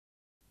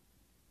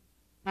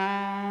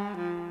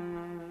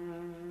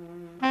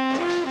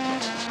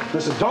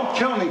Listen, don't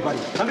kill anybody.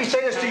 Let me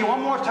say this to you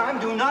one more time.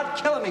 Do not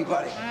kill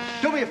anybody.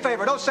 Do me a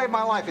favor. Don't save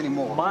my life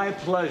anymore. My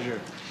pleasure.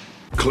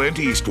 Clint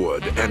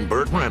Eastwood and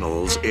Burt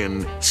Reynolds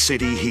in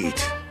City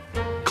Heat.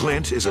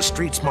 Clint is a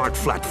street-smart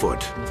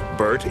flatfoot.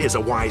 Burt is a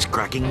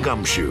wisecracking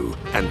gumshoe.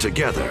 And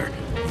together,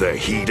 the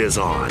heat is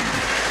on.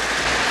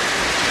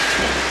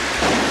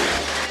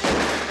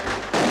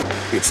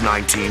 It's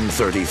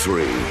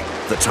 1933.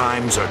 The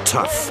times are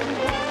tough,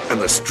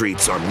 and the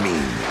streets are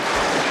mean.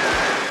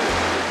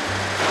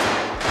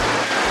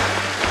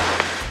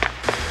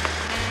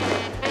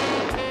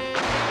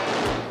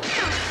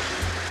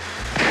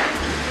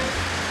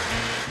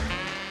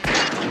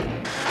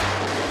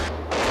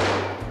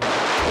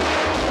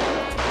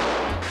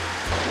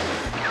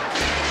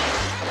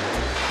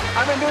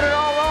 I've been doing it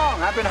all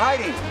wrong. I've been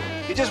hiding.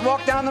 You just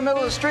walk down the middle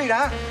of the street,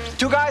 huh?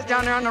 2 guys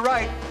down there on the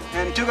right,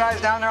 and 2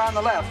 guys down there on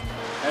the left.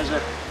 There's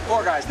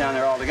 4 guys down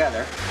there all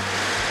together.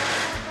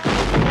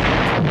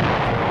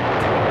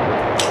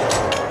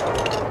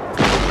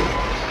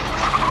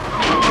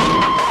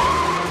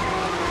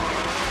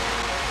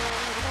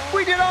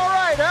 We did all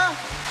right, huh?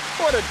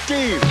 What a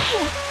team.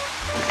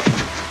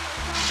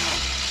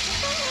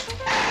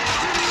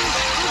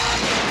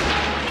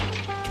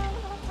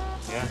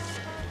 Yeah?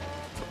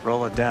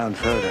 Roll it down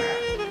further.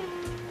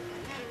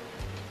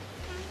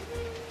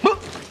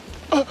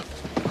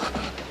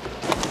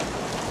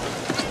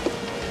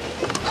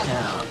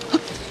 Now,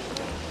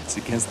 it's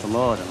against the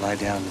law to lie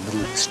down in the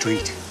middle of the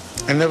street.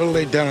 I never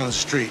laid down on the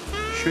street.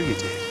 Sure you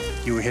did.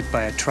 You were hit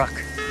by a truck.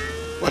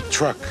 What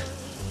truck?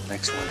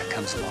 Next one that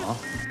comes along.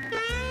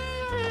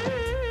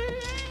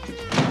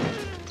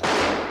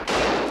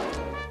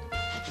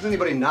 Does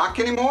anybody knock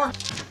anymore?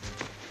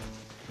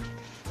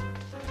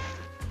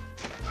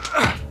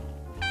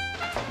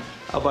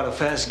 How about a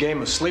fast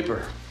game of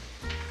sleeper?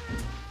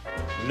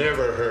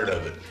 Never heard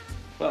of it.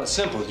 Well, it's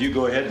simple. You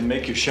go ahead and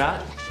make your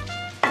shot,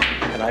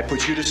 and I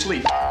put you to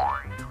sleep.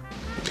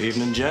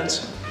 Evening,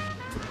 gents.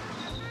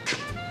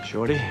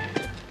 Shorty,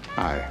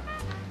 Hi.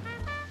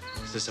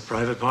 is this a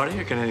private party,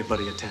 or can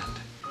anybody attend?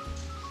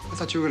 I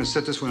thought you were going to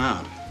set this one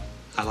out.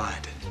 I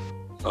lied.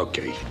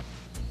 Okay.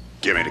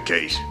 Give me the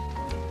case.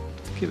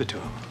 Give it to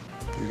him.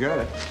 You got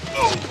it.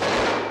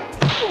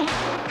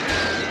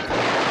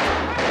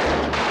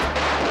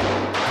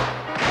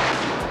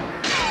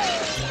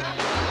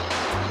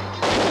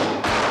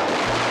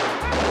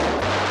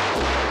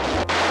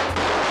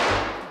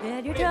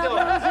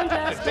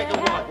 Take a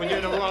walk when you're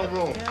in the wrong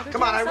room.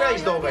 Come on, I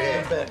raised over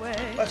here.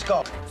 Let's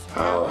go.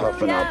 I'll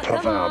huff and I'll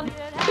puff and I'll...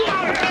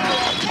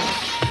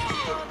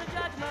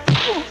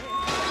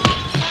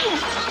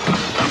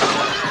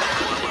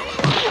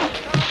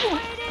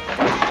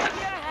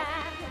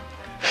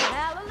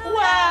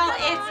 Well,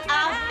 it's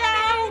about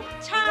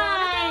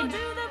time.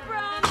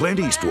 Clint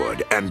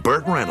Eastwood and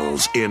Burt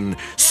Reynolds in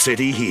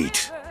City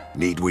Heat.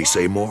 Need we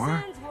say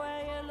more?